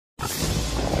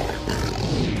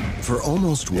For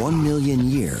almost 1 million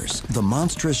years, the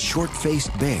monstrous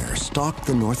short-faced bear stalked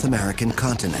the North American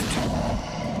continent.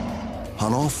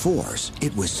 On all fours,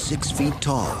 it was 6 feet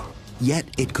tall, yet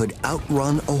it could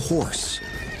outrun a horse.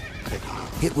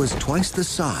 It was twice the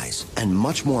size and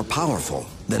much more powerful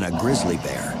than a grizzly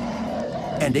bear,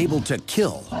 and able to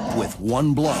kill with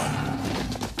one blow.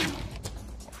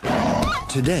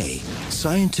 Today,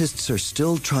 scientists are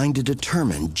still trying to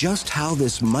determine just how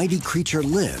this mighty creature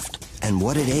lived and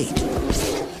what it ate.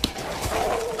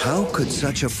 How could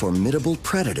such a formidable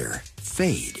predator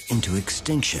fade into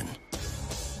extinction?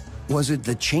 Was it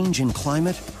the change in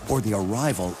climate or the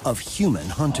arrival of human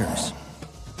hunters?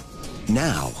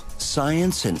 Now,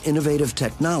 science and innovative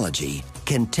technology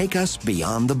can take us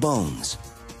beyond the bones.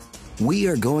 We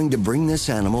are going to bring this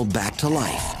animal back to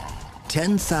life,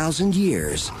 10,000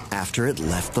 years after it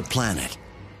left the planet.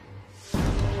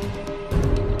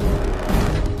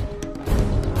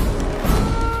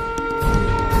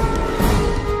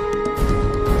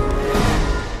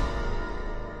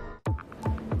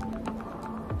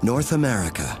 North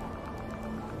America,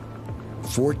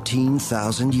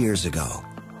 14,000 years ago.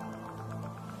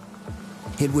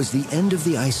 It was the end of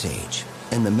the Ice Age,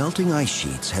 and the melting ice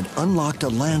sheets had unlocked a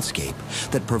landscape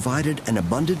that provided an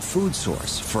abundant food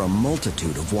source for a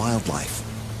multitude of wildlife.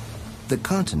 The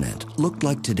continent looked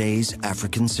like today's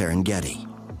African Serengeti.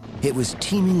 It was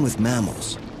teeming with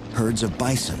mammals, herds of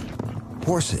bison,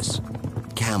 horses,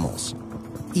 camels.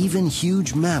 Even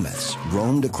huge mammoths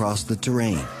roamed across the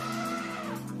terrain.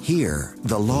 Here,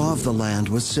 the law of the land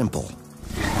was simple: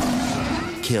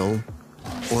 kill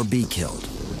or be killed.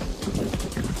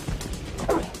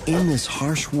 In this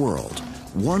harsh world,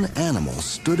 one animal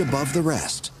stood above the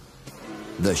rest: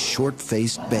 the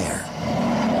short-faced bear.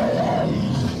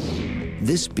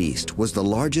 This beast was the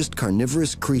largest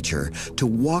carnivorous creature to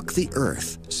walk the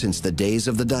earth since the days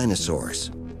of the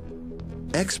dinosaurs.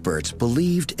 Experts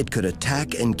believed it could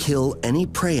attack and kill any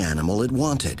prey animal it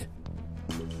wanted.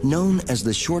 Known as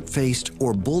the short-faced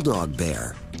or bulldog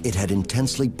bear, it had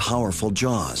intensely powerful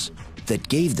jaws that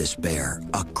gave this bear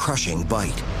a crushing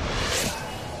bite.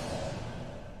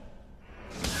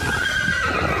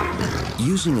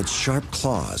 Using its sharp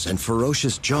claws and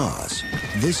ferocious jaws,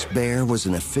 this bear was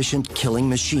an efficient killing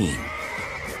machine.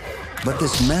 But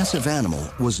this massive animal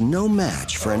was no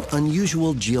match for an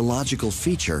unusual geological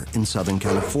feature in Southern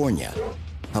California: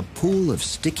 a pool of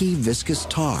sticky, viscous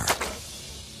tar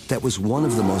that was one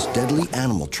of the most deadly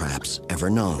animal traps ever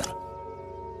known.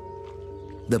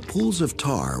 The pools of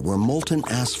tar were molten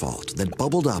asphalt that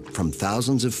bubbled up from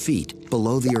thousands of feet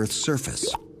below the Earth's surface,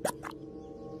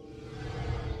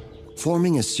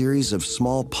 forming a series of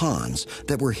small ponds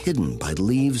that were hidden by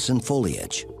leaves and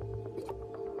foliage.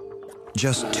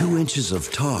 Just 2 inches of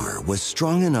tar was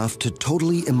strong enough to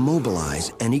totally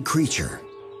immobilize any creature.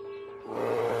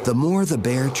 The more the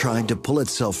bear tried to pull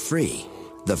itself free,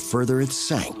 the further it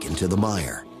sank into the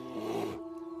mire.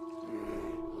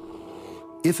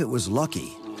 If it was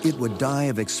lucky, it would die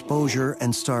of exposure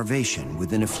and starvation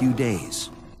within a few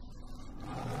days.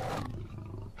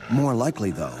 More likely,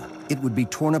 though, it would be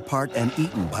torn apart and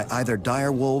eaten by either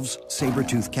dire wolves,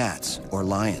 saber-toothed cats, or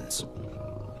lions.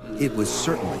 It was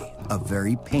certainly a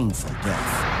very painful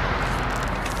death.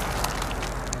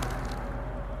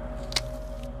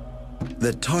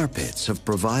 The tar pits have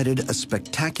provided a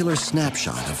spectacular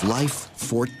snapshot of life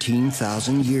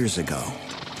 14,000 years ago.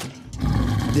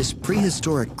 This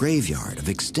prehistoric graveyard of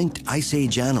extinct Ice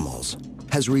Age animals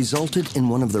has resulted in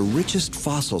one of the richest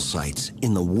fossil sites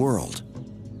in the world.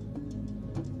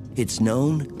 It's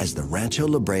known as the Rancho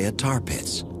La Brea Tar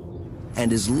Pits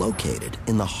and is located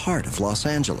in the heart of Los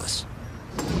Angeles.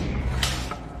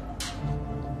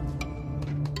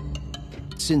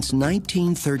 Since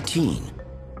 1913,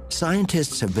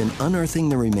 scientists have been unearthing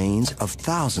the remains of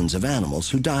thousands of animals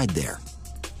who died there.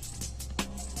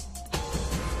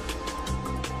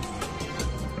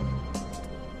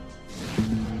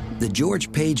 The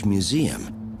George Page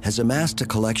Museum has amassed a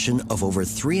collection of over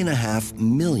 3.5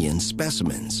 million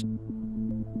specimens,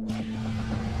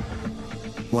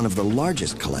 one of the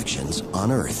largest collections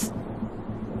on Earth.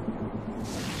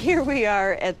 Here we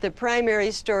are at the primary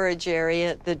storage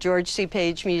area at the George C.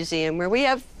 Page Museum, where we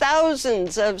have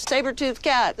thousands of saber-toothed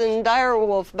cat and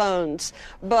direwolf bones,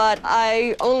 but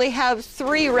I only have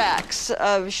 3 racks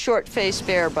of short-faced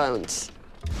bear bones.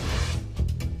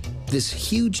 This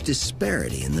huge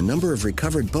disparity in the number of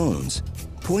recovered bones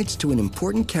points to an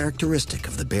important characteristic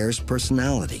of the bear's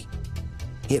personality.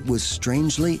 It was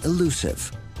strangely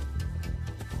elusive.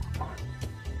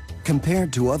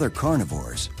 Compared to other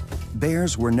carnivores,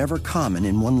 bears were never common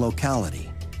in one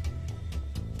locality.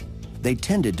 they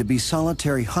tended to be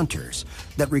solitary hunters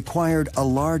that required a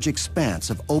large expanse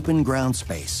of open ground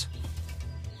space.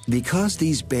 Because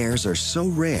these bears are so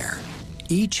rare,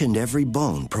 each and every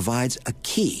bone provides a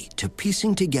key to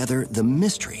piecing together the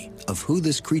mystery of who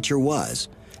this creature was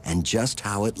and just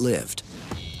how it lived.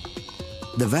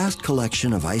 The vast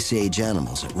collection of Ice Age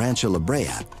animals at Rancho La Brea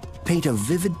paint a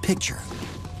vivid picture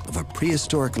of a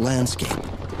prehistoric landscape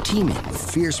teeming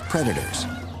with fierce predators,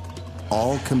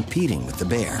 all competing with the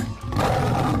bear.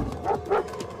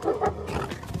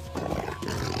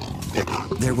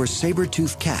 There were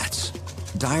saber-toothed cats,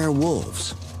 dire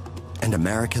wolves, and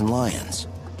American lions.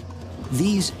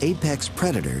 These apex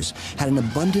predators had an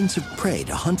abundance of prey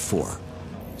to hunt for,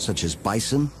 such as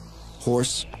bison,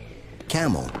 horse,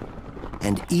 camel,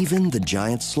 and even the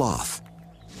giant sloth.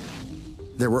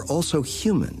 There were also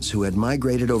humans who had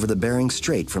migrated over the Bering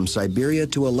Strait from Siberia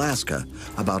to Alaska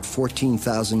about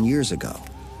 14,000 years ago.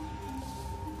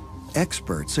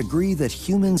 Experts agree that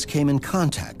humans came in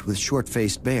contact with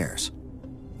short-faced bears.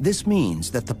 This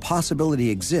means that the possibility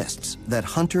exists that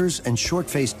hunters and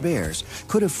short-faced bears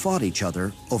could have fought each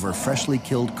other over freshly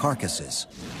killed carcasses.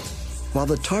 While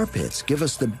the tar pits give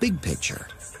us the big picture,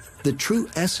 the true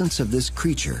essence of this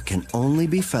creature can only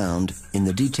be found in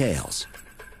the details.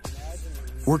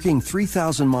 Working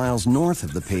 3,000 miles north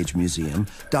of the Page Museum,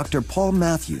 Dr. Paul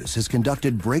Matthews has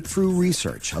conducted breakthrough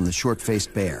research on the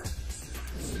short-faced bear.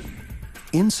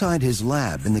 Inside his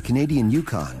lab in the Canadian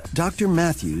Yukon, Dr.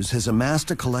 Matthews has amassed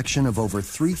a collection of over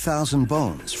 3,000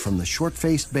 bones from the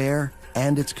short-faced bear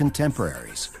and its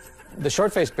contemporaries. The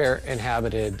short-faced bear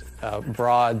inhabited a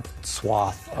broad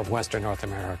swath of western North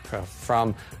America,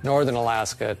 from northern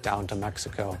Alaska down to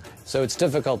Mexico. So it's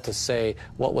difficult to say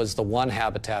what was the one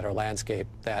habitat or landscape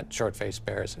that short-faced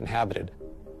bears inhabited.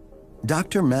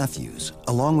 Dr. Matthews,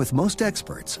 along with most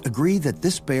experts, agree that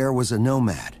this bear was a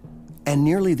nomad, and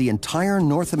nearly the entire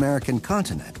North American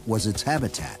continent was its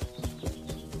habitat.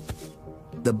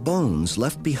 The bones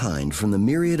left behind from the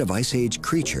myriad of Ice Age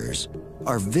creatures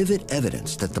are vivid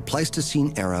evidence that the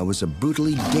Pleistocene era was a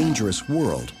brutally dangerous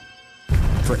world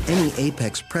for any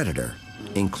apex predator,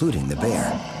 including the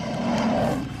bear.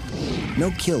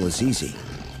 No kill is easy.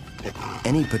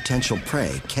 Any potential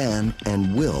prey can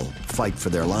and will fight for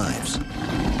their lives.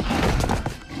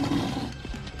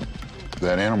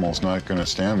 That animal's not going to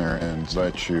stand there and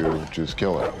let you just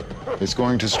kill it. It's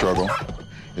going to struggle.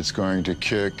 It's going to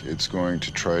kick, it's going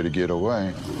to try to get away.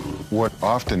 What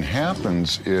often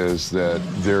happens is that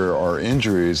there are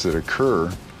injuries that occur.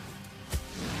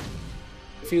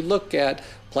 If you look at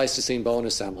Pleistocene bone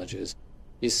assemblages,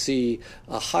 you see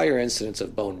a higher incidence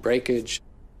of bone breakage,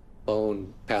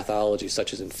 bone pathology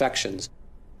such as infections,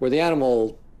 where the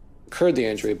animal incurred the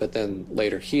injury but then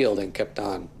later healed and kept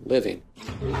on living.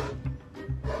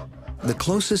 The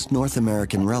closest North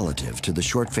American relative to the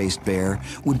short-faced bear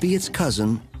would be its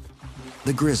cousin,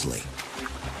 the grizzly.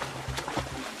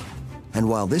 And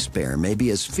while this bear may be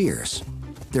as fierce,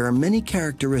 there are many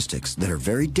characteristics that are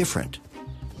very different.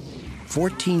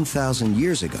 14,000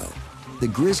 years ago, the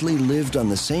grizzly lived on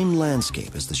the same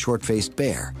landscape as the short-faced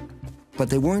bear,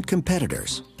 but they weren't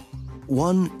competitors.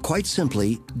 One, quite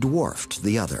simply, dwarfed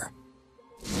the other.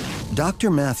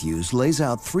 Dr. Matthews lays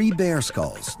out 3 bear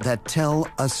skulls that tell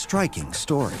a striking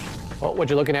story. Well, what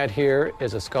you're looking at here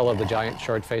is a skull of the giant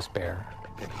short-faced bear.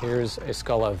 Here's a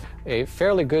skull of a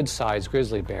fairly good-sized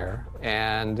grizzly bear,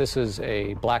 and this is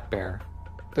a black bear.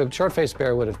 The short-faced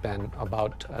bear would have been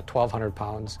about 1,200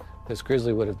 pounds. This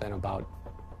grizzly would have been about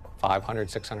 500,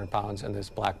 600 pounds, and this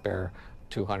black bear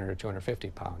 200 or 250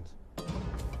 pounds.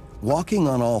 Walking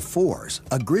on all fours,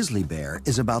 a grizzly bear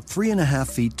is about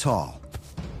 3.5 feet tall.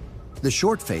 The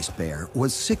short-faced bear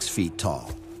was 6 feet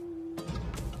tall.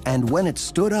 And when it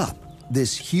stood up,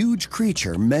 this huge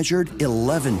creature measured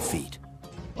 11 feet.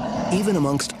 Even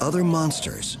amongst other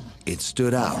monsters, it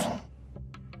stood out.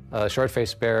 A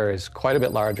short-faced bear is quite a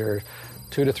bit larger,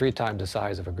 2 to 3 times the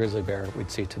size of a grizzly bear we'd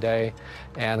see today.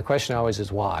 And the question always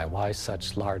is why? Why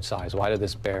such large size? Why did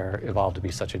this bear evolve to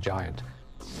be such a giant?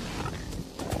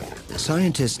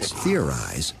 Scientists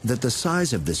theorize that the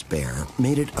size of this bear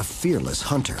made it a fearless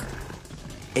hunter,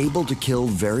 able to kill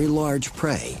very large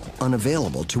prey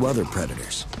unavailable to other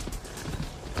predators.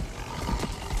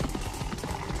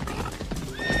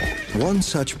 One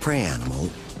such prey animal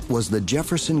was the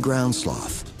Jefferson ground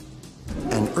sloth,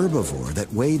 an herbivore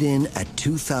that weighed in at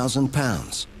 2,000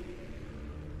 pounds.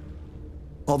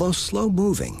 Although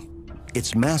slow-moving,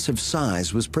 its massive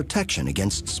size was protection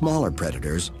against smaller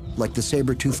predators like the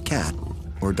saber-toothed cat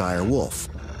or dire wolf.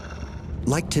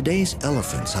 Like today's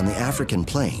elephants on the African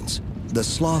plains, the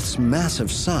sloth's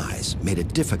massive size made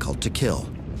it difficult to kill.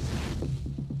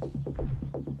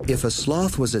 If a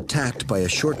sloth was attacked by a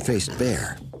short-faced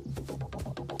bear,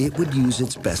 it would use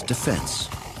its best defense: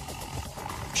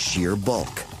 sheer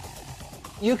bulk.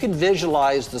 You can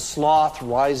visualize the sloth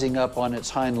rising up on its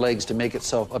hind legs to make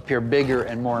itself appear bigger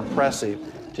and more impressive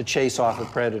to chase off a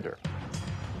predator.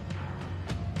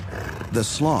 The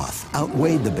sloth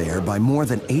outweighed the bear by more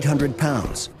than 800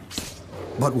 pounds.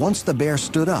 But once the bear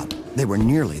stood up, they were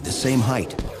nearly the same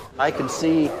height. I can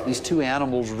see these two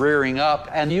animals rearing up,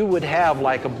 and you would have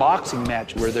like a boxing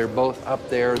match where they're both up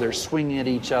there, they're swinging at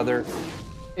each other.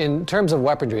 In terms of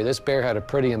weaponry, this bear had a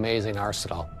pretty amazing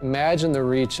arsenal. Imagine the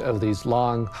reach of these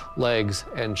long legs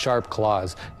and sharp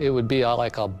claws. It would be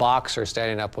like a boxer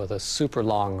standing up with a super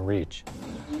long reach.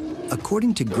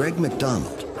 According to Greg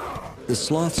McDonald, the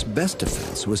sloth's best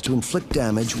defense was to inflict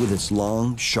damage with its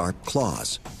long, sharp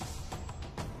claws.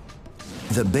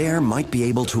 The bear might be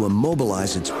able to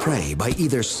immobilize its prey by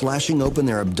either slashing open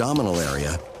their abdominal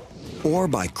area or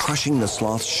by crushing the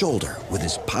sloth's shoulder with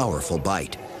his powerful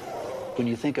bite. When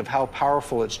you think of how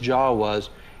powerful its jaw was,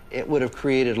 it would have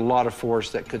created a lot of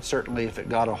force that could certainly, if it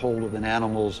got a hold of an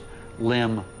animal's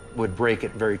limb, would break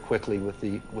it very quickly with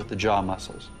the jaw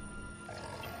muscles.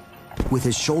 With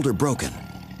his shoulder broken,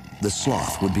 the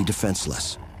sloth would be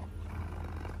defenseless.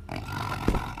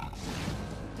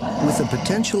 With the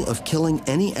potential of killing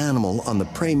any animal on the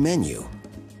prey menu,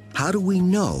 how do we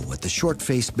know what the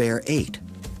short-faced bear ate?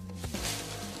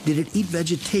 Did it eat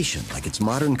vegetation like its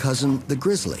modern cousin, the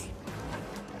grizzly?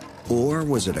 Or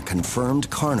was it a confirmed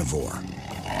carnivore?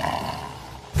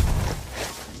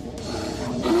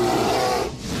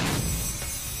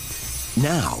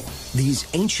 Now, these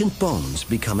ancient bones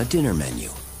become a dinner menu,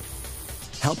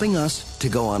 helping us to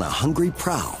go on a hungry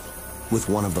prowl with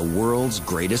one of the world's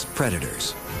greatest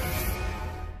predators.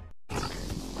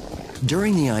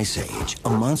 During the Ice Age, a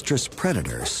monstrous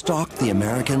predator stalked the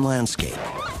American landscape: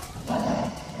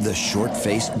 the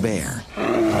short-faced bear.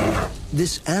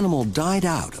 This animal died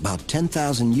out about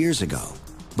 10,000 years ago,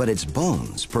 but its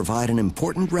bones provide an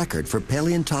important record for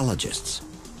paleontologists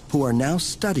who are now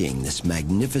studying this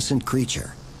magnificent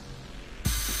creature.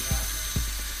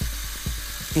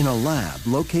 In a lab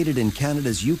located in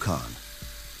Canada's Yukon,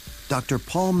 Dr.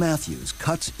 Paul Matthews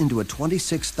cuts into a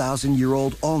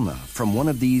 26,000-year-old ulna from one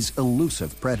of these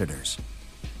elusive predators.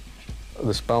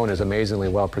 This bone is amazingly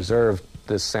well preserved.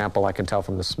 This sample, I can tell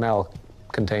from the smell,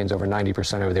 contains over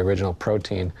 90% of the original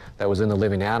protein that was in the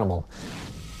living animal.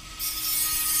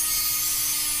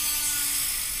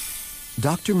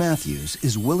 Dr. Matthews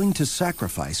is willing to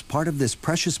sacrifice part of this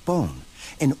precious bone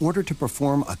in order to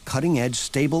perform a cutting-edge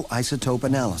stable isotope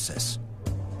analysis.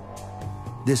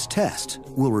 This test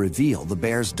will reveal the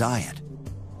bear's diet.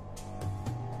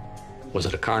 Was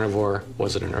it a carnivore?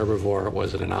 Was it an herbivore?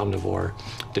 Was it an omnivore?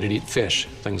 Did it eat fish?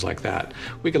 Things like that.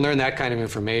 We can learn that kind of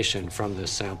information from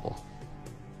this sample.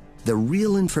 The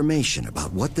real information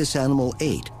about what this animal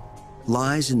ate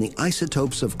lies in the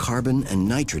isotopes of carbon and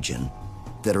nitrogen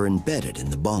that are embedded in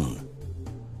the bone.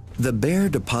 The bear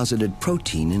deposited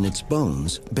protein in its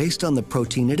bones based on the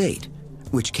protein it ate,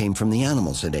 which came from the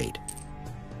animals it ate.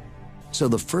 So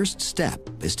the first step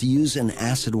is to use an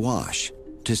acid wash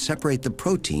to separate the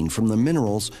protein from the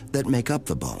minerals that make up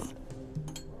the bone.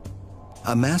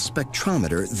 A mass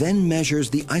spectrometer then measures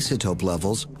the isotope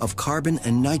levels of carbon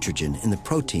and nitrogen in the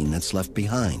protein that's left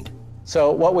behind.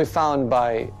 So what we found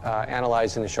by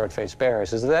analyzing the short-faced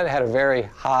bears is that it had a very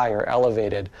high or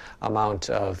elevated amount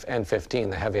of N15,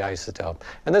 the heavy isotope.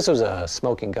 And this was a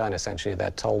smoking gun, essentially,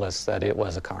 that told us that it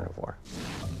was a carnivore.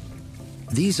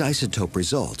 These isotope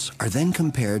results are then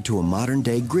compared to a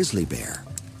modern-day grizzly bear,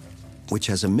 which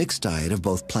has a mixed diet of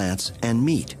both plants and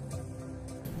meat.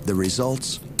 The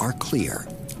results are clear.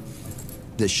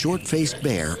 The short-faced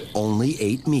bear only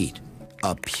ate meat,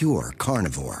 a pure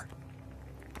carnivore.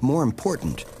 More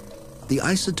important, the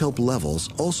isotope levels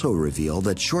also reveal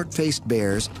that short-faced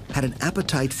bears had an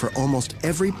appetite for almost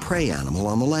every prey animal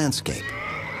on the landscape.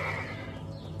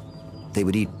 They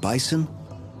would eat bison,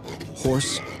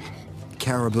 horse,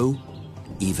 caribou,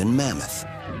 even mammoth.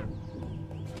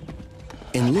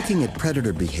 In looking at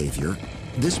predator behavior,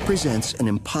 this presents an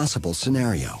impossible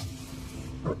scenario.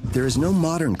 There is no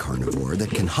modern carnivore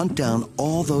that can hunt down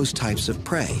all those types of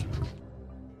prey.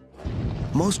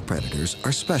 Most predators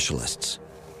are specialists,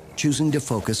 choosing to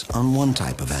focus on one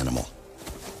type of animal.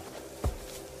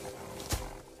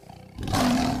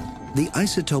 The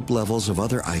isotope levels of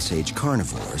other Ice Age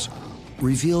carnivores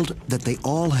revealed that they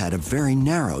all had a very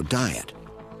narrow diet.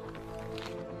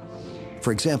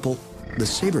 For example, the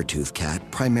saber-toothed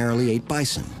cat primarily ate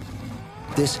bison.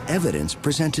 This evidence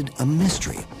presented a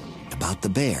mystery about the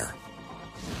bear.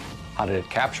 How did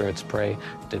it capture its prey?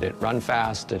 Did it run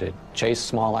fast? Did it chase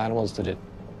small animals? Did it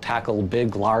tackle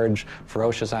big, large,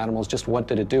 ferocious animals? Just what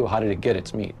did it do? How did it get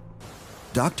its meat?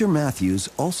 Dr. Matthews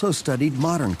also studied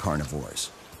modern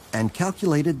carnivores and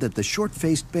calculated that the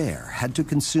short-faced bear had to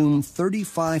consume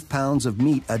 35 pounds of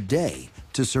meat a day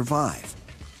to survive.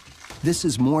 This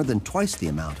is more than twice the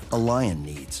amount a lion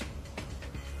needs.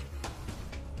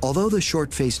 Although the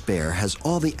short-faced bear has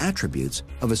all the attributes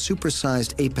of a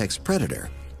supersized apex predator,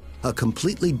 a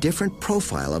completely different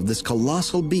profile of this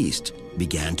colossal beast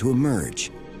began to emerge.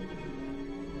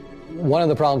 One of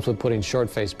the problems with putting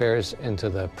short-faced bears into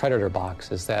the predator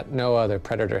box is that no other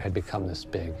predator had become this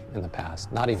big in the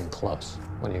past, not even close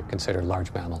when you consider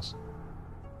large mammals.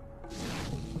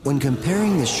 When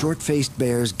comparing the short-faced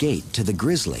bear's gait to the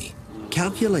grizzly,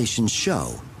 calculations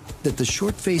show that the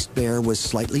short-faced bear was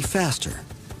slightly faster,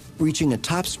 reaching a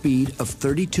top speed of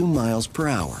 32 miles per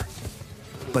hour.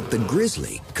 But the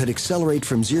grizzly could accelerate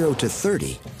from 0 to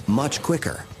 30 much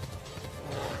quicker.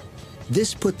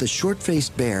 This put the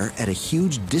short-faced bear at a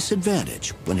huge disadvantage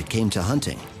when it came to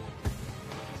hunting.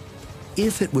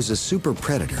 If it was a super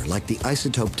predator like the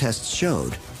isotope tests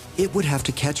showed, it would have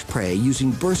to catch prey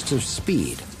using bursts of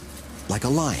speed, like a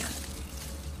lion.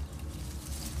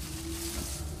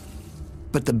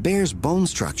 But the bear's bone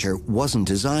structure wasn't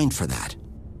designed for that.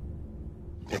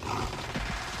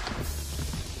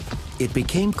 It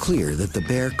became clear that the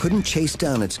bear couldn't chase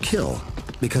down its kill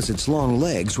because its long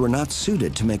legs were not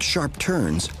suited to make sharp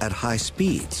turns at high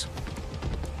speeds.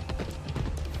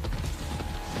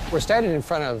 We're standing in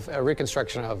front of a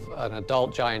reconstruction of an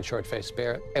adult giant short-faced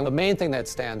bear, and the main thing that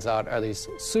stands out are these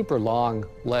super long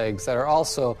legs that are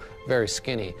also very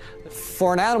skinny.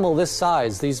 For an animal this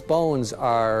size, these bones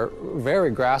are very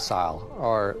gracile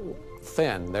or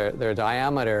thin. Their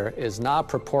diameter is not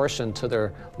proportioned to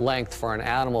their length for an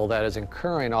animal that is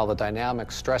incurring all the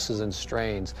dynamic stresses and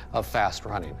strains of fast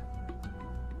running.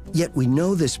 Yet we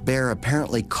know this bear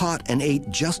apparently caught and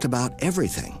ate just about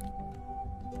everything.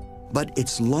 But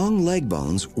its long leg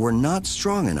bones were not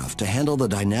strong enough to handle the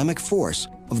dynamic force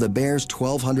of the bear's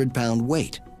 1,200-pound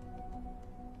weight.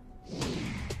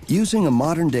 Using a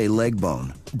modern-day leg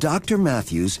bone, Dr.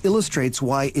 Matthews illustrates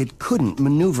why it couldn't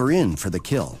maneuver in for the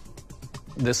kill.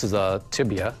 This is a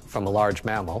tibia from a large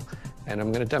mammal, and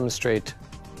I'm going to demonstrate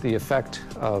the effect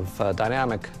of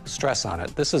dynamic stress on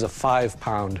it. This is a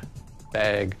 5-pound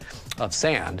bag of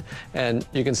sand, and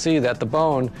you can see that the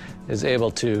bone is able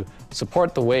to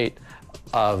support the weight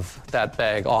of that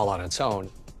bag all on its own.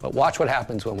 But watch what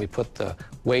happens when we put the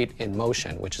weight in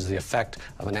motion, which is the effect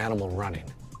of an animal running.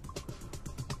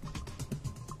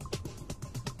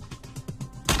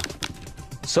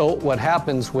 So what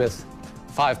happens with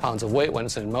 5 pounds of weight when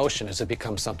it's in motion is it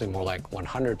becomes something more like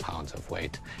 100 pounds of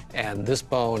weight, and this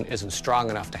bone isn't strong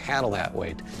enough to handle that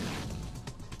weight.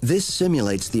 This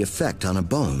simulates the effect on a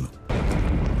bone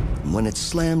when it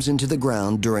slams into the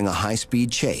ground during a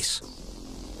high-speed chase.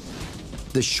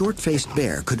 The short-faced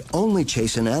bear could only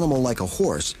chase an animal like a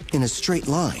horse in a straight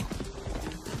line.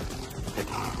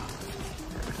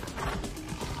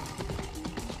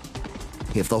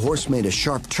 If the horse made a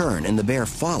sharp turn and the bear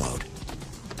followed,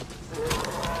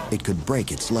 it could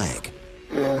break its leg.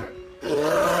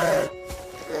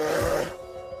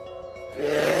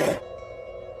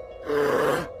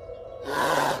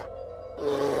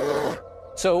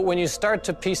 So when you start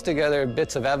to piece together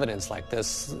bits of evidence like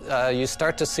this, you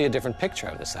start to see a different picture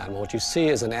of this animal. What you see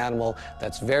is an animal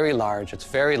that's very large, it's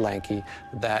very lanky,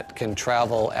 that can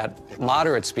travel at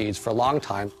moderate speeds for a long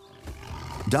time.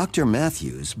 Dr.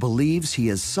 Matthews believes he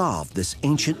has solved this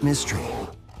ancient mystery.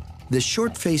 The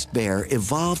short-faced bear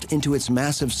evolved into its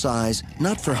massive size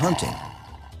not for hunting,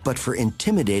 but for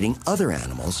intimidating other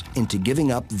animals into giving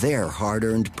up their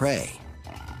hard-earned prey.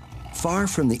 Far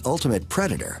from the ultimate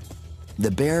predator,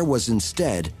 the bear was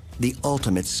instead the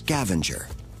ultimate scavenger,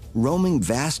 roaming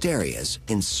vast areas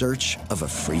in search of a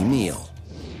free meal.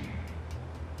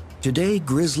 Today,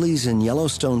 grizzlies in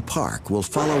Yellowstone Park will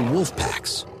follow wolf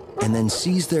packs and then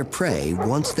seize their prey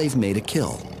once they've made a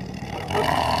kill.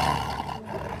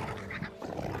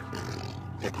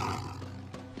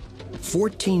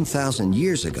 "14,000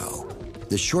 years ago,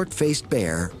 the short-faced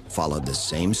bear followed the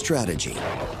same strategy.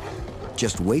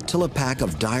 Just wait till a pack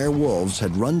of dire wolves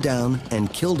had run down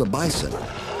and killed a bison.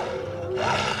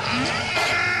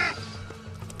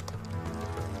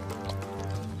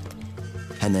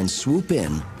 And then swoop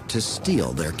in to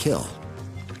steal their kill.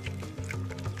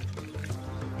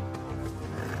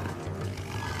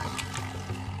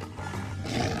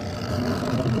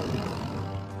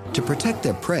 To protect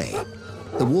their prey,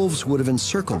 the wolves would have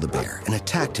encircled the bear and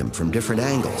attacked him from different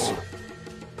angles.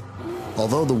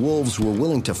 Although the wolves were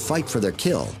willing to fight for their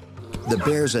kill, the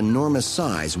bear's enormous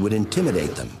size would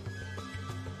intimidate them.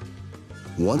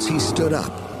 Once he stood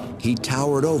up, he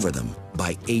towered over them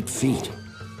by 8 feet.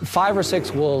 5 or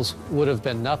 6 wolves would have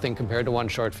been nothing compared to one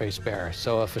short-faced bear.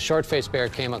 So if a short-faced bear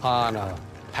came upon a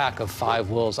pack of 5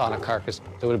 wolves on a carcass,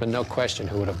 there would have been no question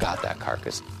who would have got that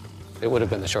carcass. It would have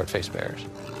been the short-faced bears.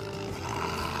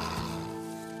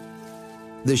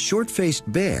 The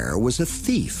short-faced bear was a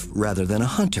thief rather than a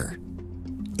hunter.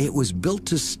 It was built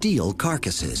to steal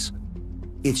carcasses.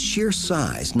 Its sheer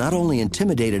size not only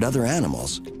intimidated other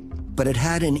animals, but it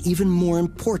had an even more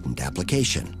important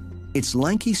application. Its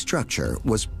lanky structure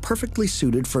was perfectly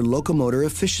suited for locomotor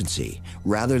efficiency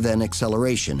rather than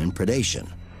acceleration and predation.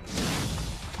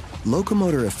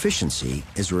 Locomotor efficiency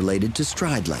is related to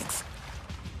stride length.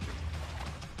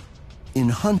 In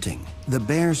hunting, the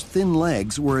bear's thin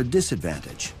legs were a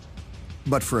disadvantage.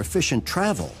 But for efficient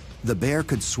travel, the bear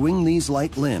could swing these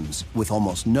light limbs with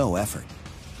almost no effort.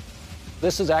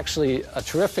 This is actually a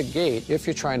terrific gait if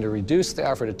you're trying to reduce the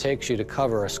effort it takes you to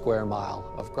cover a square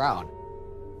mile of ground.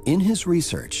 In his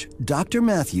research, Dr.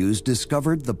 Matthews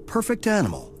discovered the perfect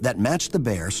animal that matched the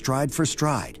bear stride for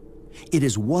stride. It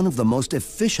is one of the most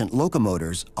efficient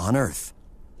locomotors on Earth.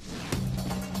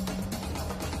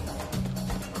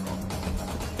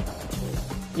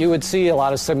 You would see a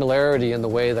lot of similarity in the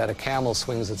way that a camel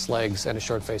swings its legs and a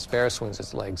short-faced bear swings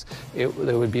its legs. There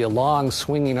would be a long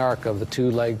swinging arc of the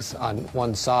 2 legs on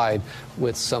one side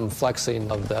with some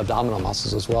flexing of the abdominal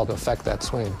muscles as well to affect that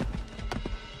swing.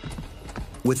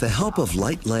 With the help of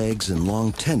light legs and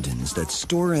long tendons that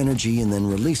store energy and then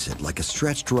release it like a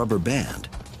stretched rubber band,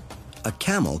 a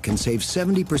camel can save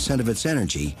 70% of its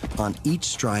energy on each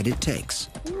stride it takes.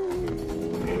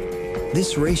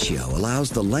 This ratio allows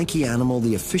the lanky animal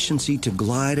the efficiency to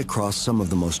glide across some of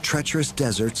the most treacherous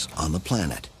deserts on the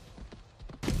planet.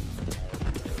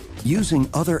 Using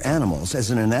other animals as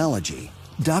an analogy,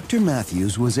 Dr.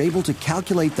 Matthews was able to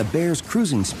calculate the bear's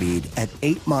cruising speed at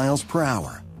 8 miles per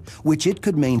hour, which it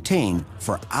could maintain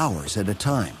for hours at a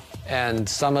time. And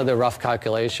some of the rough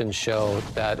calculations show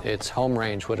that its home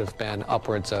range would have been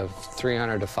upwards of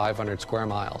 300 to 500 square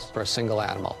miles for a single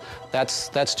animal. That's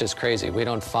just crazy. We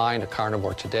don't find a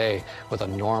carnivore today with a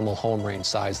normal home range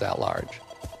size that large.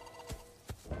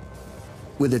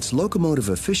 With its locomotive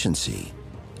efficiency,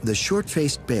 the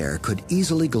short-faced bear could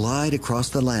easily glide across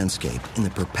the landscape in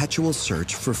the perpetual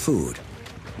search for food.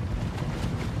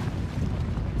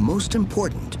 Most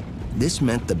important, this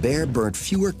meant the bear burnt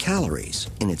fewer calories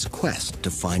in its quest to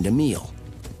find a meal.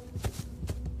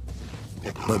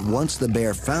 But once the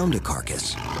bear found a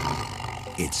carcass,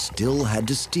 it still had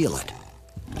to steal it.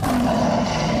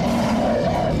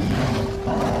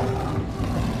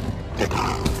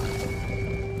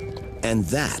 And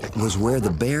that was where the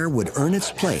bear would earn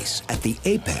its place at the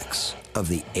apex of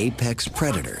the apex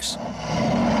predators.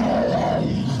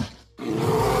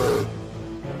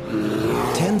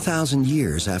 10,000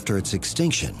 years after its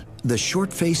extinction, the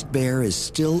short-faced bear is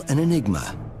still an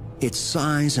enigma. Its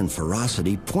size and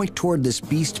ferocity point toward this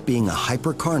beast being a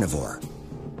hypercarnivore,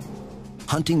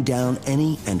 hunting down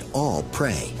any and all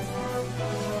prey.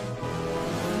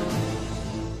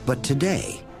 But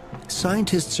today,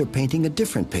 scientists are painting a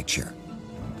different picture.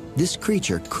 This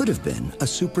creature could have been a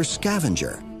super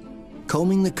scavenger,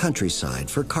 combing the countryside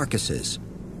for carcasses.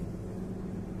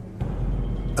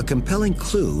 A compelling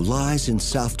clue lies in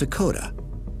South Dakota,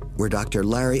 where Dr.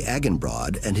 Larry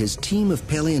Agenbrod and his team of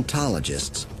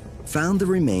paleontologists found the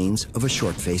remains of a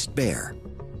short-faced bear.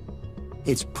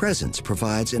 Its presence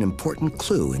provides an important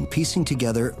clue in piecing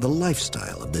together the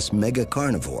lifestyle of this mega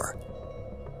carnivore.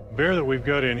 The bear that we've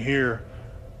got in here,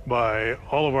 by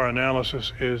all of our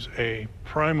analysis, is a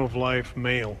prime-of-life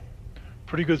male.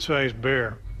 Pretty good-sized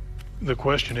bear. The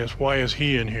question is, why is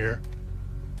he in here?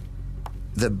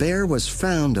 The bear was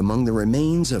found among the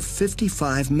remains of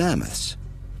 55 mammoths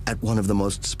at one of the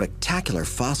most spectacular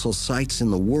fossil sites in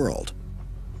the world.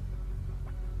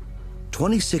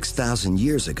 26,000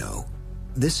 years ago,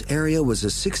 this area was a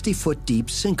 60-foot deep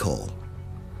sinkhole,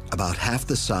 about half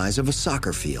the size of a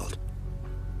soccer field.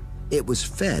 It was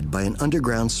fed by an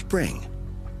underground spring.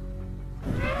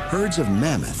 Herds of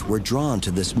mammoth were drawn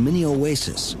to this mini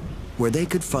oasis where they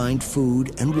could find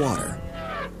food and water.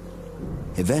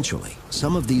 Eventually,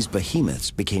 some of these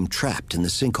behemoths became trapped in the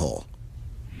sinkhole.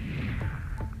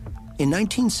 In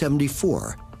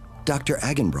 1974, Dr.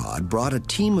 Agenbrod brought a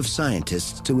team of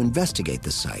scientists to investigate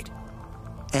the site.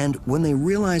 And when they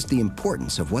realized the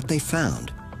importance of what they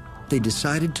found, they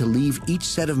decided to leave each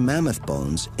set of mammoth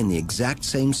bones in the exact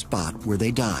same spot where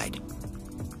they died.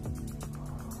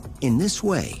 In this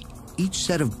way, each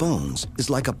set of bones is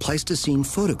like a Pleistocene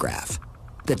photograph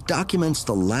that documents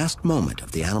the last moment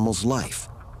of the animal's life.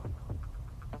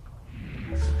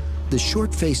 The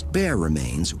short-faced bear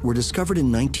remains were discovered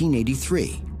in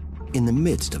 1983, in the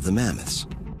midst of the mammoths.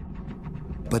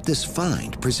 But this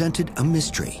find presented a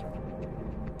mystery.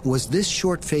 Was this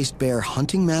short-faced bear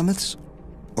hunting mammoths,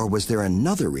 or was there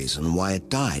another reason why it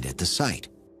died at the site?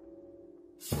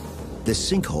 The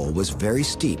sinkhole was very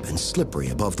steep and slippery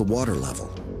above the water level.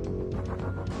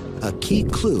 A key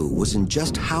clue was in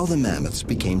just how the mammoths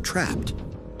became trapped.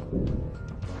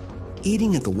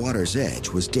 Eating at the water's edge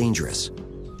was dangerous.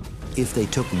 If they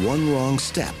took one wrong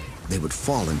step, they would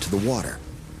fall into the water.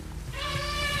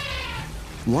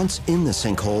 Once in the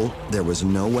sinkhole, there was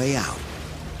no way out.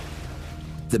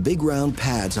 The big round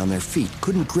pads on their feet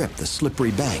couldn't grip the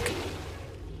slippery bank.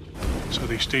 So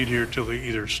they stayed here till they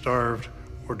either starved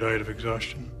or died of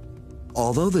exhaustion.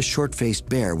 Although the short-faced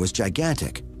bear was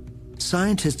gigantic,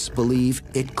 scientists believe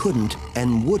it couldn't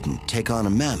and wouldn't take on a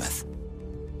mammoth.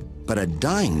 But a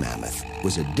dying mammoth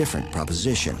was a different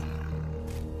proposition.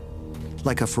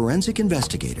 Like a forensic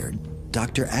investigator,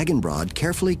 Dr. Agenbrod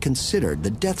carefully considered the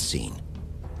death scene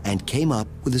and came up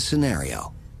with a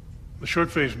scenario. The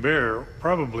short-faced bear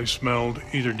probably smelled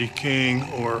either decaying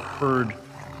or heard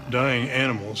dying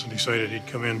animals and decided he'd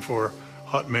come in for a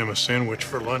hot mammoth sandwich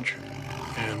for lunch,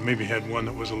 and maybe had one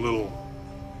that was a little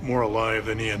more alive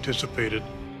than he anticipated.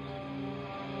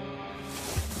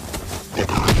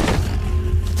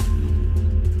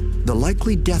 The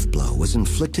likely death blow was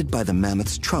inflicted by the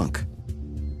mammoth's trunk.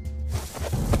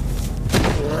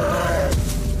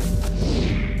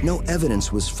 No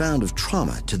evidence was found of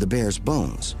trauma to the bear's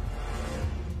bones.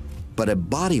 But a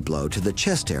body blow to the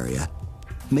chest area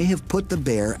may have put the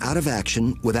bear out of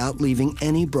action without leaving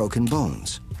any broken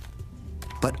bones.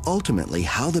 But ultimately,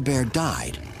 how the bear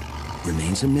died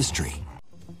remains a mystery.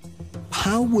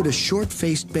 How would a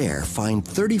short-faced bear find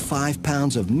 35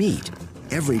 pounds of meat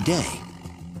every day?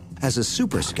 As a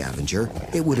super scavenger,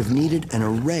 it would have needed an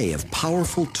array of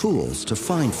powerful tools to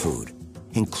find food,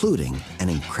 including an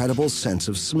incredible sense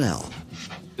of smell.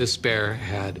 This bear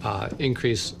had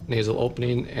increased nasal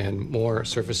opening and more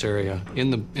surface area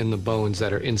in the bones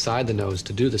that are inside the nose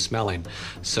to do the smelling.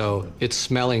 So its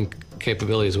smelling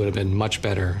capabilities would have been much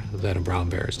better than a brown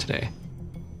bear's today.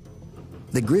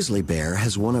 The grizzly bear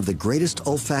has one of the greatest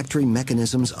olfactory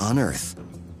mechanisms on Earth.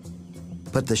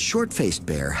 But the short-faced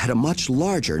bear had a much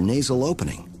larger nasal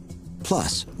opening.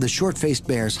 Plus, the short-faced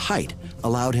bear's height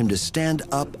allowed him to stand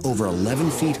up over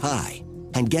 11 feet high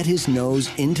and get his nose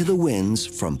into the winds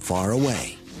from far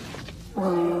away.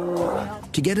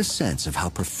 To get a sense of how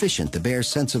proficient the bear's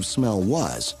sense of smell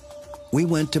was, we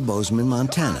went to Bozeman,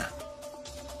 Montana.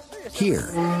 Here,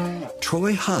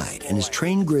 Troy Hyde and his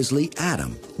trained grizzly,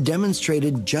 Adam,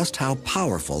 demonstrated just how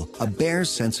powerful a bear's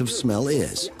sense of smell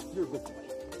is.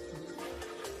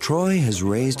 Troy has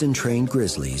raised and trained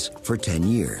grizzlies for 10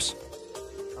 years.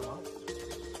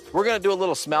 We're going to do a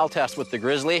little smell test with the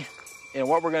grizzly. And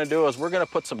what we're going to do is we're going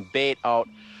to put some bait out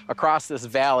across this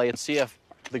valley and see if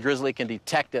the grizzly can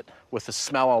detect it with the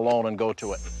smell alone and go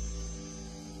to it.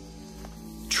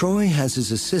 Troy has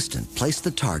his assistant place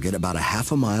the target about a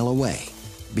half a mile away,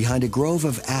 behind a grove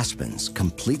of aspens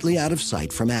completely out of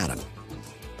sight from Adam.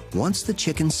 Once the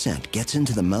chicken scent gets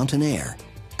into the mountain air,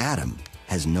 Adam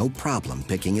has no problem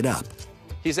picking it up.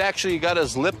 He's actually got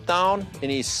his lip down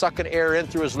and he's sucking air in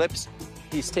through his lips.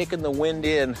 He's taking the wind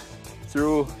in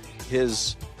through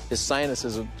his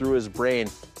sinuses and through his brain.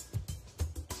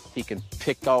 He can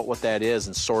pick out what that is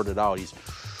and sort it out. He's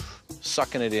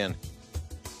sucking it in.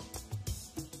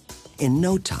 In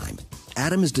no time,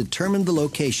 Adam has determined the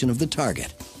location of the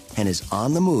target and is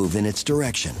on the move in its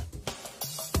direction.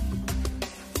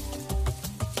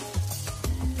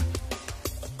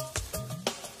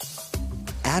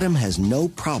 Adam has no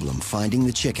problem finding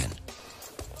the chicken.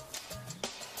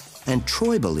 And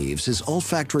Troy believes his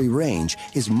olfactory range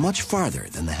is much farther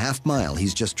than the half mile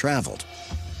he's just traveled.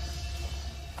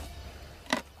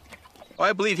 Well,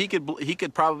 I believe he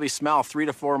could probably smell 3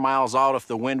 to 4 miles out if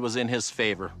the wind was in his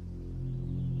favor.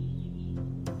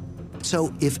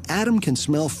 So if Adam can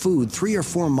smell food 3 or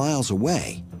 4 miles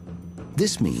away,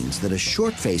 this means that a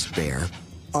short-faced bear,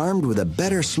 armed with a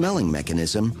better smelling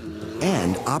mechanism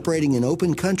and operating in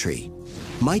open country,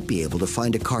 might be able to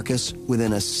find a carcass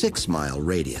within a 6-mile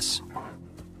radius.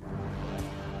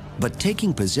 But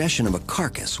taking possession of a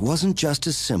carcass wasn't just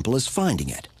as simple as finding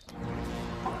it.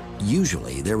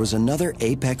 Usually, there was another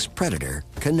apex predator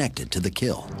connected to the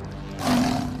kill.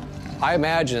 I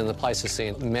imagine in the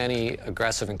Pleistocene many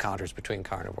aggressive encounters between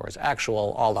carnivores,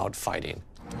 actual all-out fighting.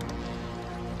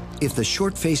 If the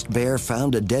short-faced bear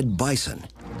found a dead bison,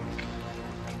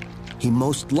 he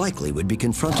most likely would be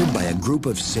confronted by a group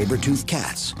of saber-toothed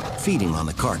cats feeding on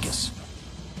the carcass.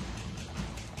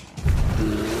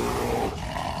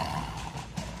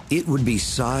 It would be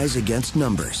size against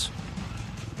numbers.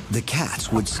 The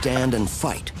cats would stand and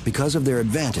fight because of their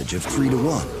advantage of 3 to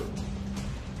 1.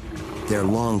 Their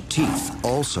long teeth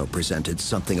also presented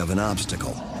something of an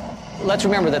obstacle. Let's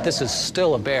remember that this is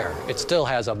still a bear. It still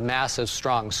has a massive,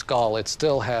 strong skull. It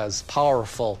still has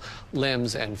powerful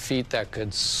limbs and feet that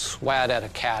could swat at a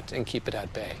cat and keep it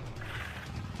at bay.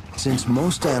 Since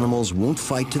most animals won't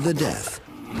fight to the death,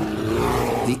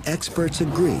 the experts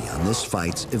agree on this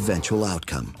fight's eventual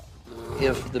outcome.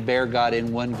 If the bear got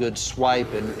in one good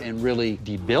swipe and really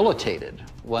debilitated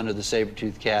one of the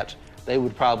saber-toothed cats, they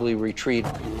would probably retreat.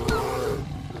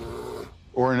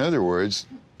 Or in other words,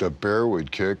 the bear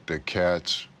would kick the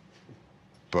cat's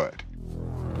butt.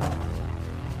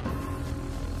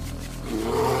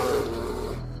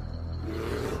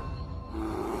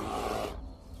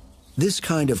 This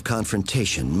kind of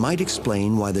confrontation might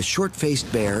explain why the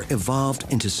short-faced bear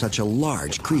evolved into such a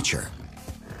large creature.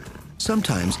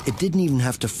 Sometimes it didn't even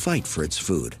have to fight for its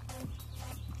food.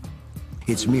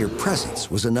 Its mere presence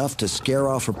was enough to scare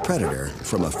off a predator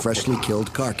from a freshly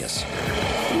killed carcass.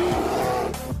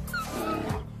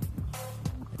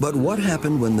 But what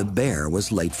happened when the bear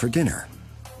was late for dinner?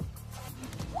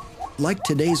 Like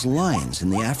today's lions in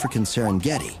the African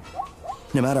Serengeti,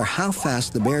 no matter how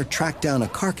fast the bear tracked down a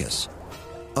carcass,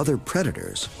 other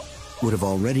predators would have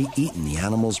already eaten the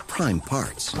animal's prime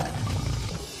parts.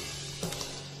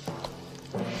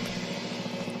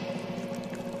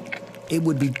 It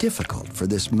would be difficult for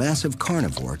this massive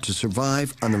carnivore to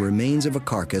survive on the remains of a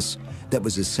carcass that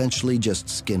was essentially just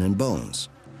skin and bones.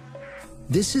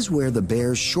 This is where the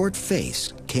bear's short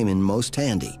face came in most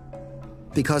handy.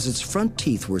 Because its front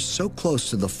teeth were so close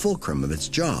to the fulcrum of its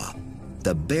jaw,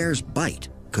 the bear's bite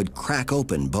could crack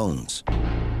open bones.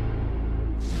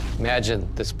 Imagine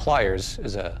this pliers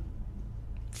is a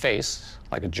face,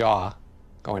 like a jaw,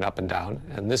 going up and down,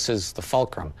 and this is the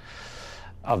fulcrum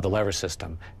of the lever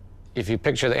system. If you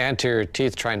picture the anterior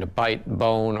teeth trying to bite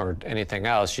bone or anything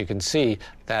else, you can see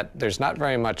that there's not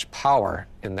very much power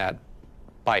in that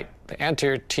bite. The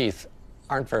anterior teeth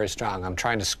aren't very strong. I'm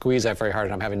trying to squeeze that very hard,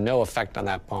 and I'm having no effect on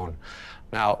that bone.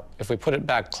 Now, if we put it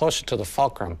back closer to the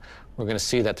fulcrum, we're going to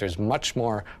see that there's much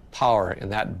more power in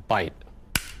that bite.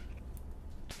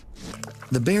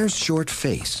 The bear's short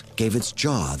face gave its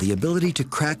jaw the ability to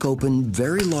crack open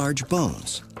very large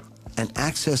bones and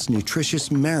access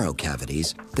nutritious marrow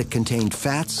cavities that contained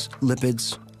fats,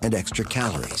 lipids, and extra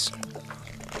calories.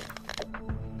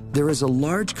 There is a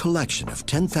large collection of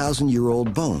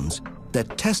 10,000-year-old bones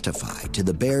that testify to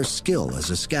the bear's skill as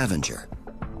a scavenger.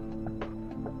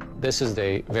 This is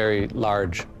a very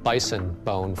large bison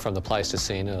bone from the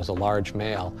Pleistocene. It was a large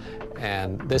male,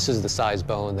 and this is the size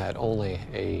bone that only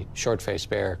a short-faced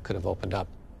bear could have opened up.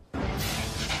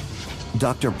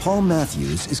 Dr. Paul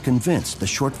Matthews is convinced the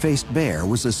short-faced bear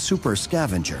was a super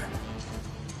scavenger.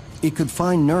 It could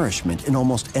find nourishment in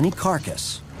almost any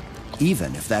carcass,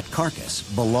 even if that carcass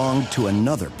belonged to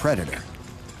another predator.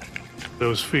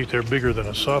 Those feet, they're bigger than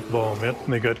a softball mitt,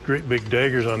 and they got great big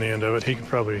daggers on the end of it. He could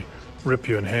probably rip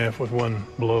you in half with one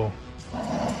blow.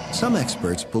 Some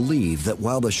experts believe that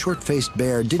while the short-faced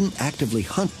bear didn't actively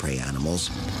hunt prey animals,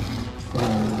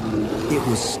 it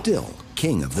was still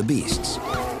king of the beasts.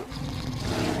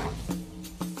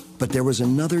 But there was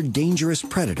another dangerous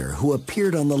predator who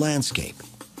appeared on the landscape: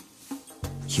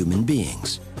 human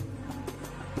beings.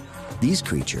 These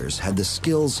creatures had the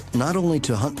skills not only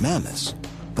to hunt mammoths,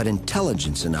 but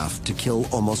intelligence enough to kill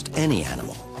almost any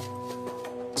animal.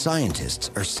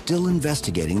 Scientists are still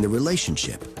investigating the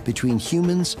relationship between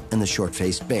humans and the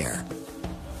short-faced bear.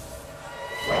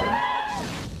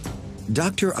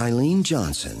 Dr. Eileen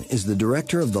Johnson is the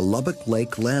director of the Lubbock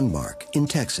Lake Landmark in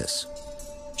Texas.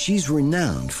 She's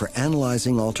renowned for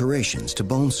analyzing alterations to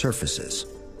bone surfaces.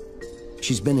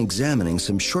 She's been examining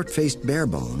some short-faced bear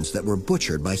bones that were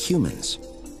butchered by humans.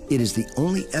 It is the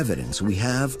only evidence we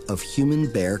have of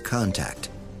human-bear contact.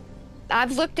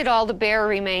 I've looked at all the bear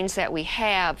remains that we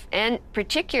have, and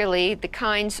particularly the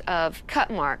kinds of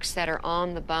cut marks that are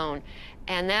on the bone.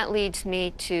 And that leads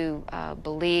me to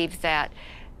believe that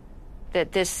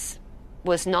this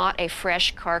was not a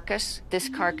fresh carcass. This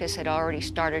carcass had already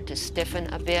started to stiffen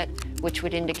a bit, which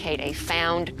would indicate a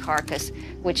found carcass,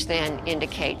 which then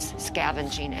indicates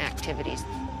scavenging activities.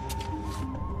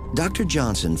 Dr.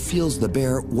 Johnson feels the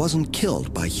bear wasn't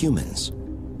killed by humans.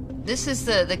 This is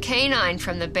the canine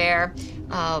from the bear,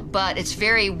 but it's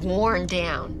very worn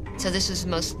down. So this is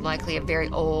most likely a very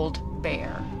old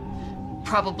bear.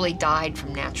 Probably died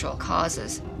from natural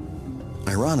causes.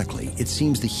 Ironically, it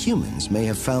seems the humans may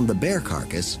have found the bear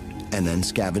carcass and then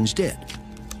scavenged it.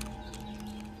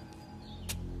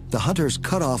 The hunters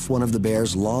cut off one of the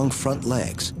bear's long front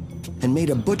legs and made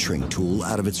a butchering tool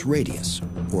out of its radius,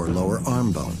 or lower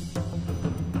arm bone.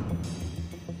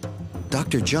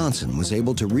 Dr. Johnson was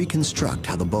able to reconstruct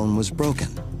how the bone was broken.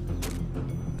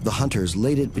 The hunters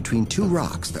laid it between two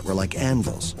rocks that were like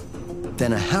anvils.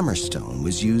 Then a hammerstone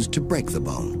was used to break the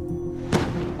bone.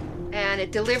 And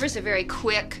it delivers a very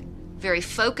quick, very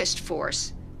focused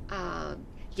force.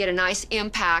 You get a nice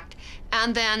impact,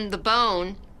 and then the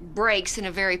bone breaks in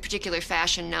a very particular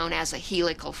fashion known as a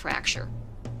helical fracture.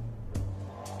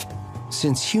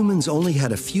 Since humans only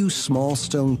had a few small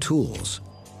stone tools,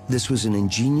 this was an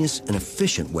ingenious and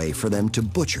efficient way for them to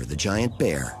butcher the giant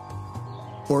bear,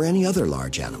 or any other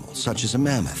large animal, such as a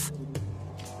mammoth.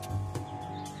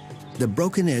 The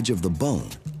broken edge of the bone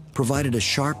provided a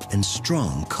sharp and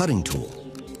strong cutting tool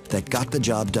that got the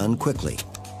job done quickly.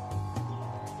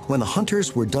 When the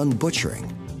hunters were done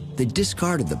butchering, they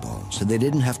discarded the bone so they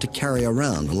didn't have to carry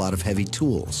around a lot of heavy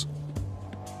tools.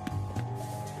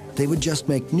 They would just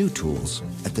make new tools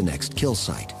at the next kill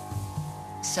site.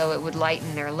 So it would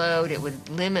lighten their load, it would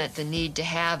limit the need to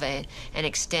have an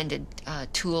extended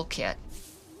tool kit.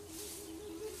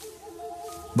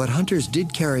 But hunters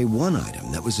did carry one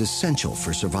item that was essential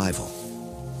for survival: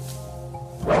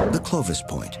 the Clovis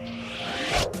point.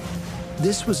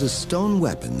 This was a stone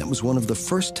weapon that was one of the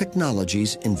first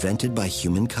technologies invented by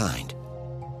humankind.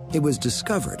 It was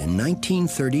discovered in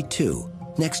 1932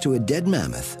 next to a dead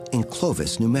mammoth in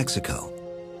Clovis, New Mexico.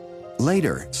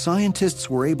 Later,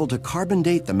 scientists were able to carbon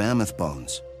date the mammoth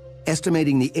bones,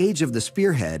 estimating the age of the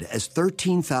spearhead as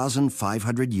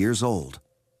 13,500 years old.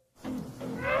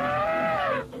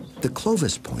 The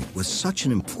Clovis point was such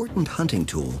an important hunting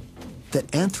tool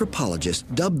that anthropologists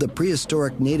dubbed the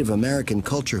prehistoric Native American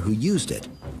culture who used it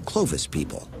Clovis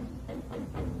people.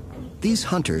 These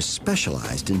hunters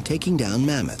specialized in taking down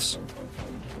mammoths,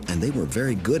 and they were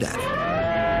very good at it.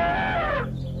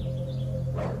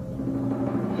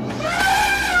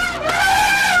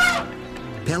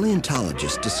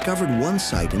 Paleontologists discovered one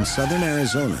site in southern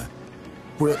Arizona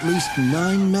where at least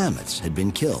 9 mammoths had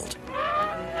been killed.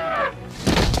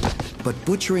 But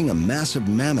butchering a massive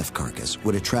mammoth carcass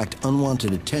would attract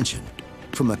unwanted attention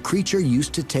from a creature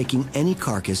used to taking any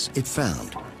carcass it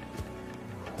found.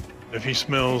 If he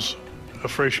smells a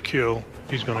fresh kill,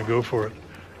 he's going to go for it.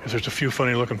 If there's a few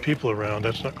funny-looking people around,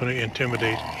 that's not going to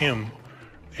intimidate him.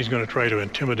 He's going to try to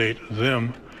intimidate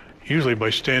them, usually by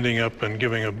standing up and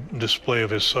giving a display of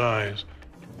his size.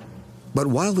 But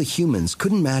while the humans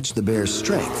couldn't match the bear's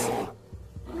strength,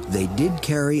 they did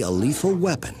carry a lethal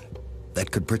weapon that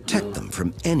could protect them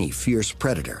from any fierce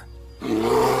predator.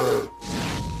 The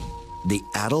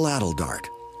atlatl dart,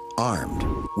 armed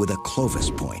with a Clovis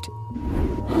point.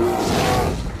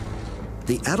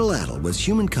 The atlatl was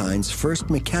humankind's first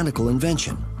mechanical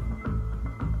invention.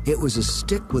 It was a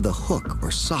stick with a hook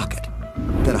or socket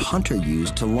that a hunter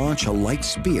used to launch a light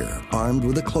spear armed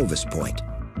with a Clovis point.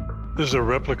 This is a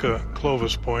replica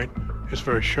Clovis point. It's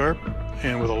very sharp,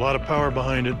 and with a lot of power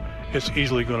behind it, it's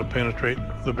easily going to penetrate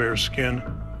the bear's skin.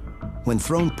 When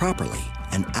thrown properly,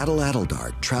 an atlatl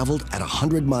dart traveled at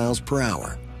 100 miles per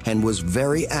hour and was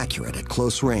very accurate at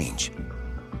close range.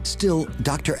 Still,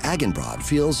 Dr. Agenbrod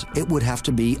feels it would have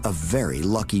to be a very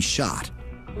lucky shot.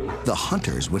 The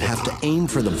hunters would have to aim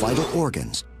for the vital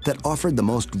organs that offered the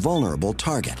most vulnerable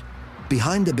target.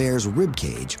 Behind the bear's rib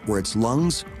cage were its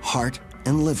lungs, heart,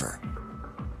 and liver.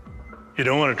 You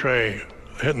don't want to try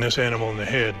hitting this animal in the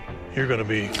head. You're going to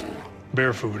be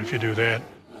bear food if you do that.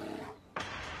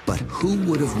 But who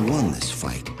would have won this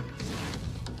fight?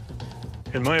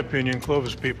 In my opinion,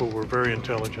 Clovis people were very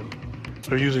intelligent.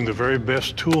 They're using the very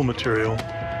best tool material.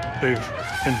 They've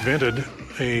invented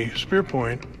a spear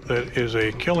point that is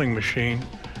a killing machine,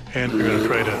 and they're going to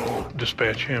try to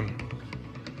dispatch him.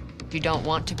 You don't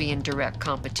want to be in direct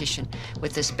competition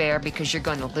with this bear because you're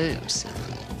going to lose.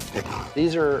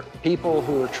 These are people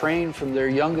who are trained from their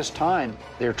youngest time.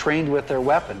 They're trained with their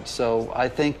weapons, so I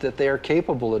think that they are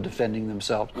capable of defending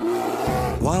themselves.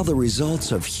 While the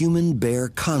results of human-bear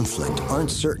conflict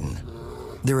aren't certain,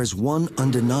 there is one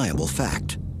undeniable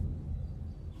fact.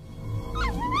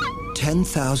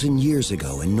 10,000 years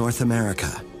ago in North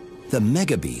America, the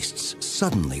megabeasts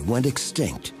suddenly went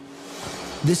extinct.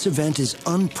 This event is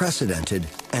unprecedented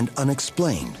and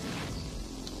unexplained.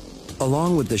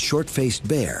 Along with the short-faced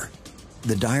bear,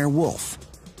 the dire wolf,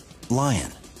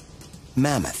 lion,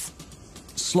 mammoth,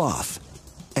 sloth,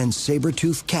 and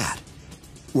saber-toothed cat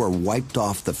were wiped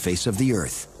off the face of the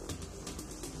earth.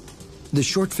 The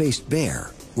short-faced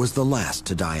bear was the last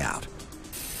to die out.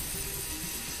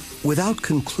 Without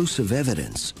conclusive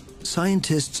evidence,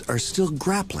 scientists are still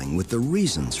grappling with the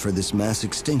reasons for this mass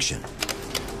extinction.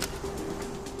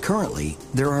 Currently,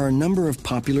 there are a number of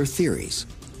popular theories.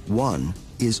 One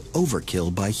is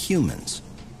overkill by humans.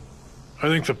 I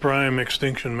think the prime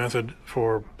extinction method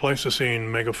for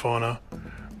Pleistocene megafauna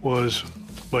was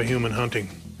by human hunting.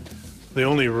 The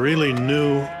only really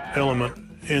new element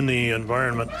in the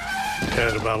environment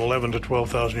at about 11 to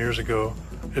 12,000 years ago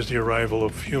is the arrival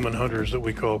of human hunters that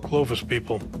we call Clovis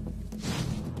people.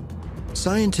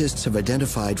 Scientists have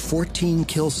identified 14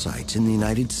 kill sites in the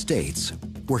United States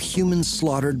where humans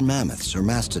slaughtered mammoths or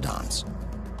mastodons.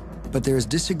 But there is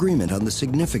disagreement on the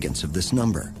significance of this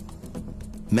number.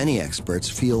 Many experts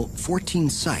feel 14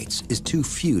 sites is too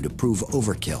few to prove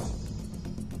overkill.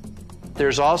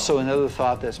 There's also another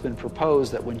thought that's been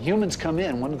proposed that when humans come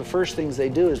in, one of the first things they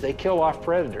do is they kill off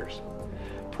predators.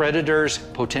 Predators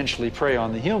potentially prey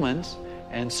on the humans,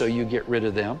 and so you get rid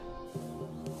of them.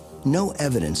 No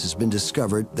evidence has been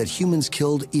discovered that humans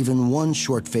killed even one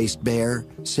short-faced bear,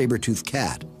 saber-toothed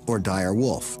cat, or dire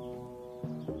wolf.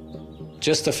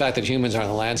 Just the fact that humans are on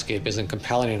the landscape isn't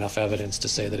compelling enough evidence to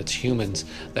say that it's humans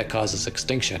that cause this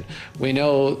extinction. We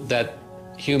know that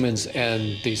humans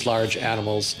and these large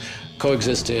animals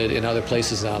coexisted in other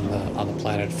places on the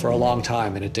planet for a long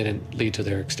time, and it didn't lead to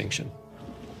their extinction.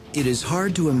 It is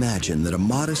hard to imagine that a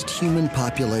modest human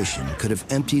population could have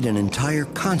emptied an entire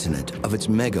continent of its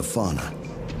megafauna.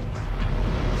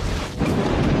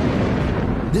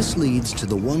 This leads to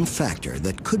the one factor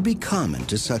that could be common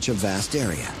to such a vast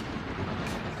area: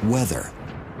 weather.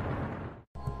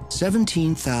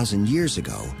 17,000 years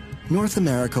ago, North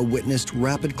America witnessed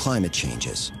rapid climate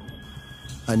changes.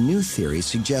 A new theory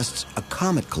suggests a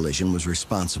comet collision was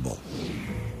responsible.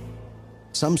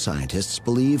 Some scientists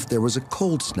believe there was a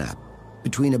cold snap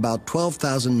between about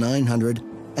 12,900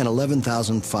 and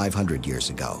 11,500 years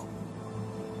ago.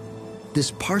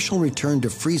 This partial return to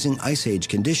freezing ice age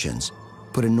conditions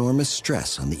put enormous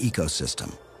stress on the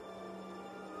ecosystem.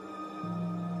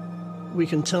 We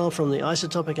can tell from the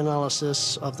isotopic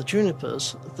analysis of the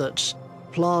junipers that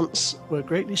plants were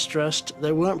greatly stressed.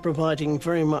 They weren't providing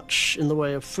very much in the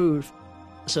way of food,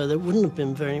 so there wouldn't have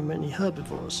been very many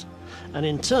herbivores. And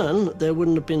in turn, there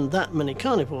wouldn't have been that many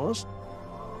carnivores.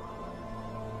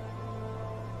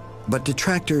 But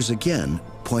detractors again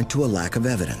point to a lack of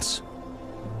evidence.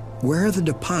 Where are the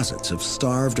deposits of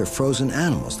starved or frozen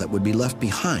animals that would be left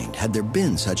behind had there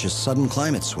been such a sudden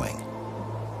climate swing?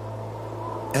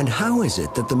 And how is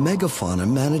it that the megafauna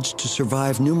managed to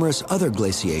survive numerous other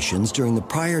glaciations during the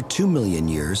prior 2 million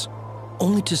years,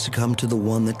 only to succumb to the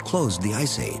one that closed the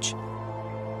Ice Age?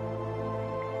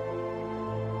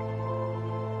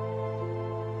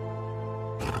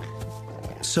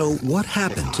 So what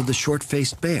happened to the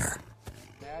short-faced bear?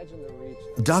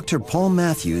 Dr. Paul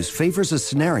Matthews favors a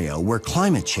scenario where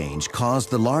climate change caused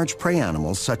the large prey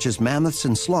animals such as mammoths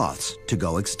and sloths to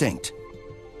go extinct.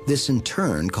 This in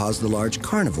turn caused the large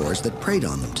carnivores that preyed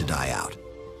on them to die out.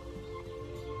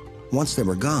 Once they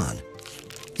were gone,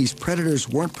 these predators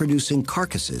weren't producing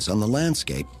carcasses on the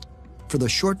landscape for the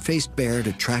short-faced bear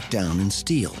to track down and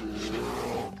steal.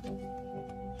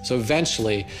 So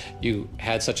eventually, you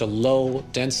had such a low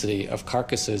density of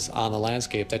carcasses on the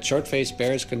landscape that short-faced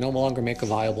bears could no longer make a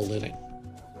viable living.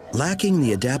 Lacking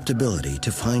the adaptability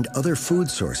to find other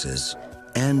food sources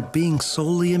and being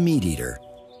solely a meat eater,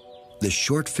 the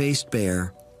short-faced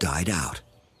bear died out.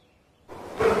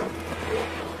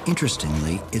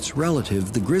 Interestingly, its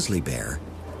relative, the grizzly bear,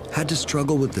 had to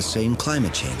struggle with the same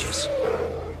climate changes,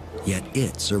 yet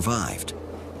it survived.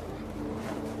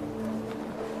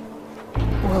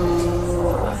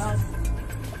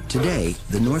 Today,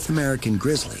 the North American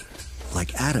grizzly,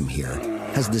 like Adam here,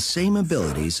 has the same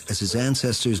abilities as his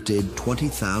ancestors did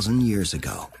 20,000 years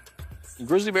ago.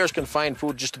 Grizzly bears can find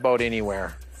food just about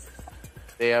anywhere.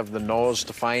 They have the nose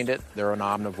to find it. They're an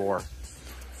omnivore.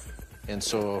 And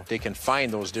so they can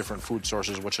find those different food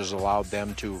sources, which has allowed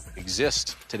them to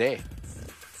exist today.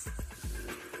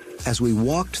 As we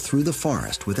walked through the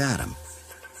forest with Adam,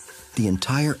 the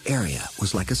entire area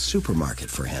was like a supermarket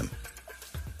for him.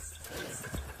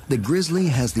 The grizzly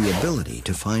has the ability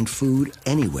to find food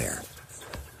anywhere,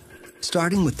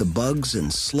 starting with the bugs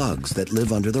and slugs that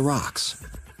live under the rocks.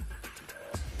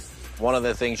 One of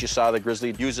the things you saw the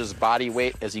grizzly use his body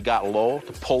weight as he got low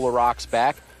to pull the rocks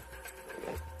back.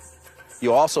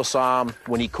 You also saw him,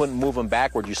 when he couldn't move them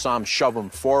backward, you saw him shove them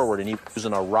forward, and he was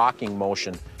using a rocking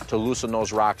motion to loosen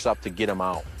those rocks up to get them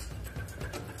out.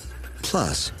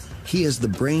 Plus, he has the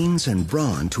brains and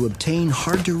brawn to obtain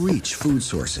hard-to-reach food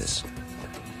sources.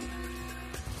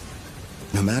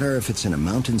 No matter if it's in a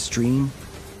mountain stream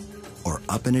or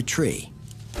up in a tree,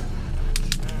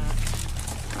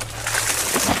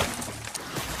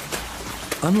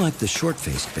 Unlike the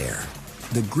short-faced bear,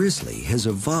 the grizzly has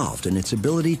evolved in its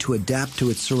ability to adapt to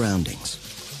its surroundings.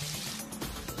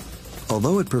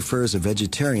 Although it prefers a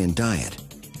vegetarian diet,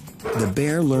 the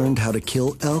bear learned how to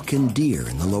kill elk and deer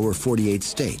in the lower 48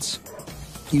 states,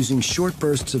 using short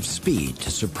bursts of speed to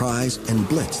surprise and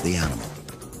blitz the animal.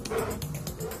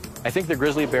 I think the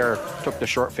grizzly bear took the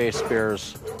short-faced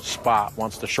bear's spot.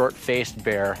 Once the short-faced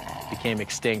bear became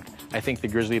extinct, I think the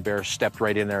grizzly bear stepped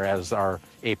right in there as our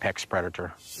apex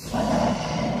predator.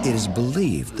 It is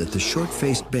believed that the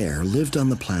short-faced bear lived on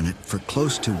the planet for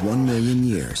close to 1 million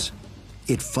years.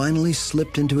 It finally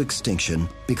slipped into extinction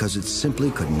because it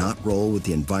simply could not roll with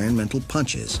the environmental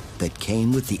punches that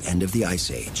came with the end of the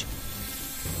Ice Age.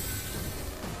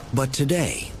 But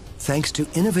today, thanks to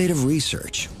innovative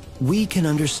research, we can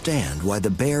understand why the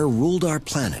bear ruled our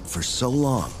planet for so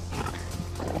long.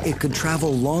 It could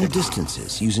travel long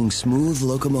distances using smooth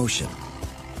locomotion.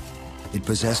 It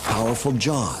possessed powerful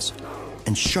jaws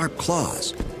and sharp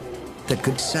claws that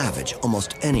could savage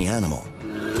almost any animal.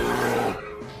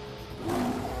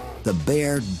 The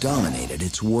bear dominated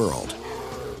its world.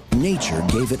 Nature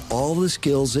gave it all the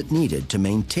skills it needed to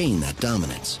maintain that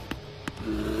dominance.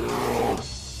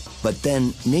 But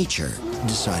then nature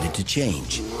decided to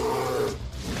change.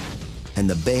 And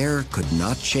the bear could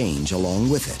not change along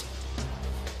with it.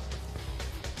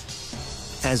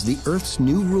 As the Earth's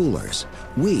new rulers,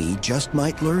 we just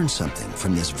might learn something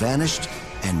from this vanished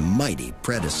and mighty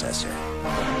predecessor.